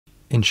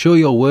Ensure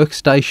your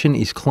workstation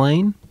is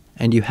clean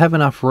and you have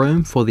enough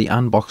room for the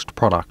unboxed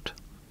product.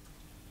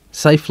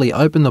 Safely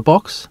open the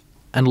box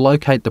and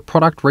locate the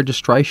product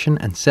registration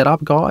and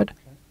setup guide,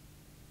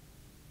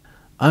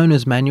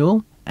 owner's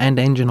manual and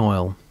engine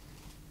oil.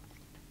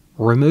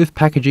 Remove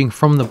packaging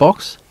from the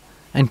box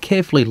and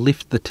carefully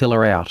lift the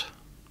tiller out.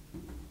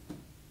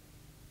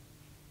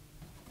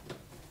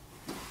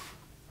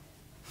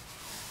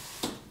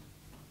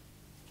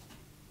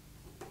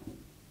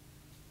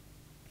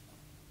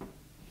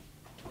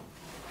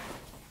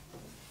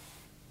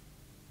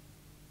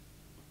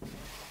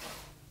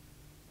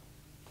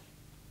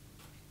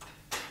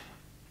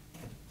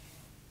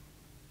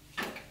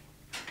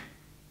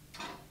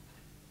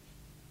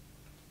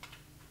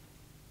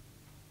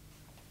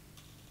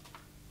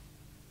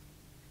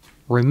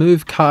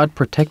 Remove card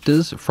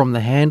protectors from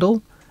the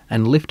handle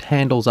and lift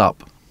handles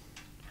up.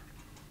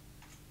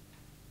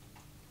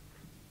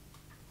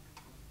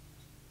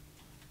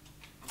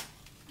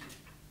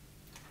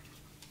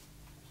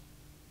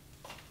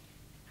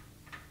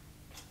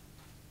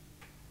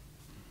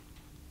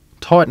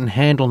 Tighten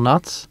handle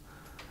nuts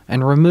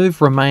and remove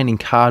remaining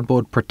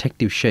cardboard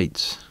protective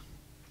sheets.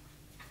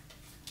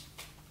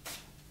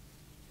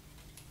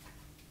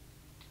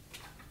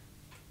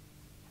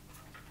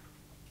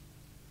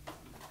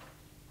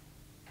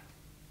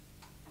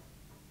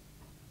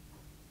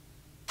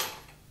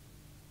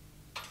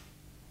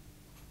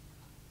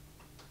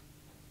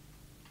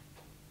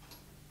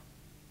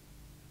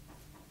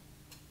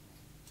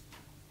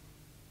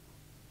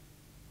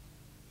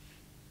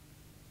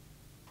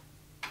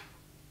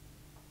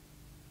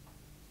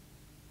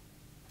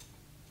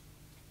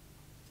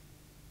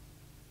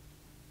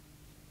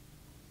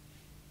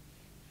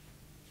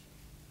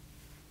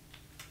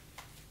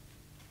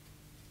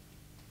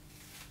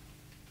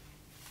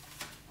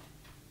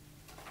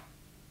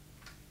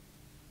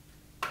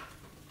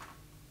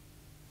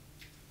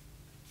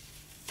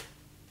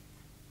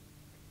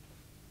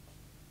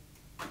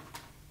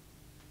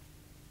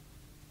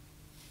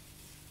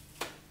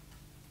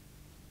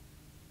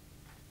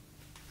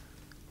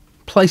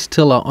 Place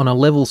tiller on a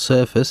level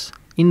surface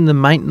in the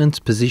maintenance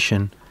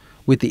position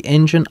with the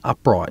engine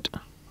upright.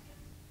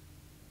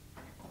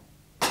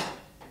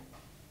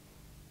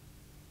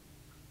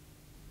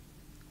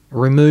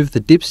 Remove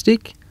the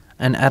dipstick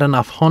and add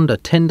enough Honda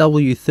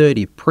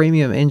 10W30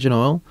 premium engine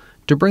oil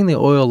to bring the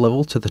oil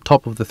level to the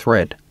top of the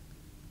thread.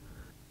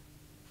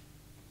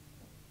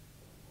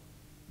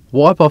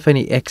 Wipe off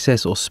any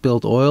excess or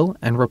spilled oil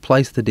and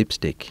replace the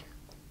dipstick.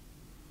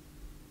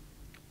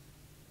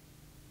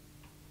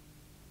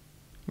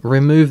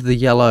 Remove the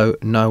yellow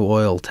 "No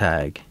Oil"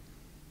 tag.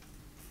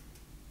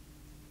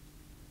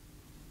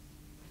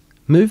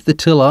 Move the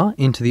tiller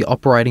into the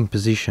operating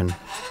position.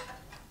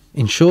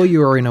 Ensure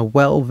you are in a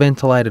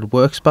well-ventilated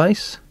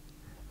workspace.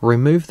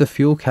 Remove the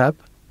fuel cap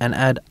and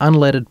add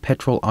unleaded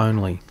petrol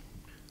only.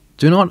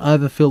 Do not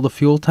overfill the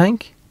fuel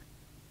tank.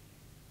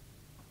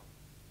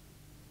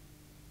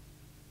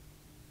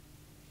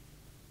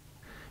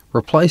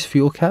 Replace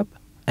fuel cap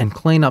and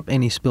clean up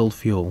any spilled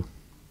fuel.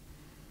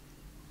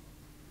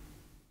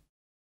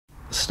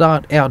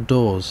 Start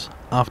outdoors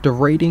after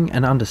reading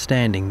and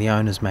understanding the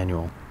owner's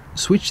manual.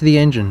 Switch the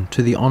engine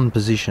to the on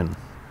position.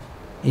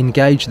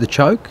 Engage the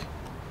choke.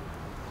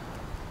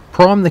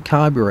 Prime the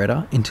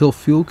carburetor until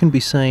fuel can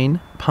be seen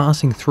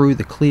passing through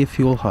the clear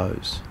fuel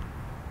hose.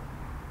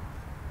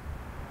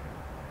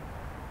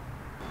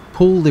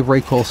 Pull the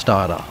recoil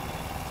starter.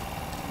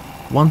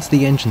 Once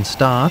the engine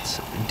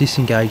starts,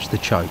 disengage the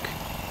choke.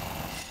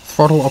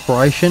 Throttle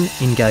operation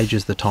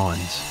engages the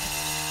tines.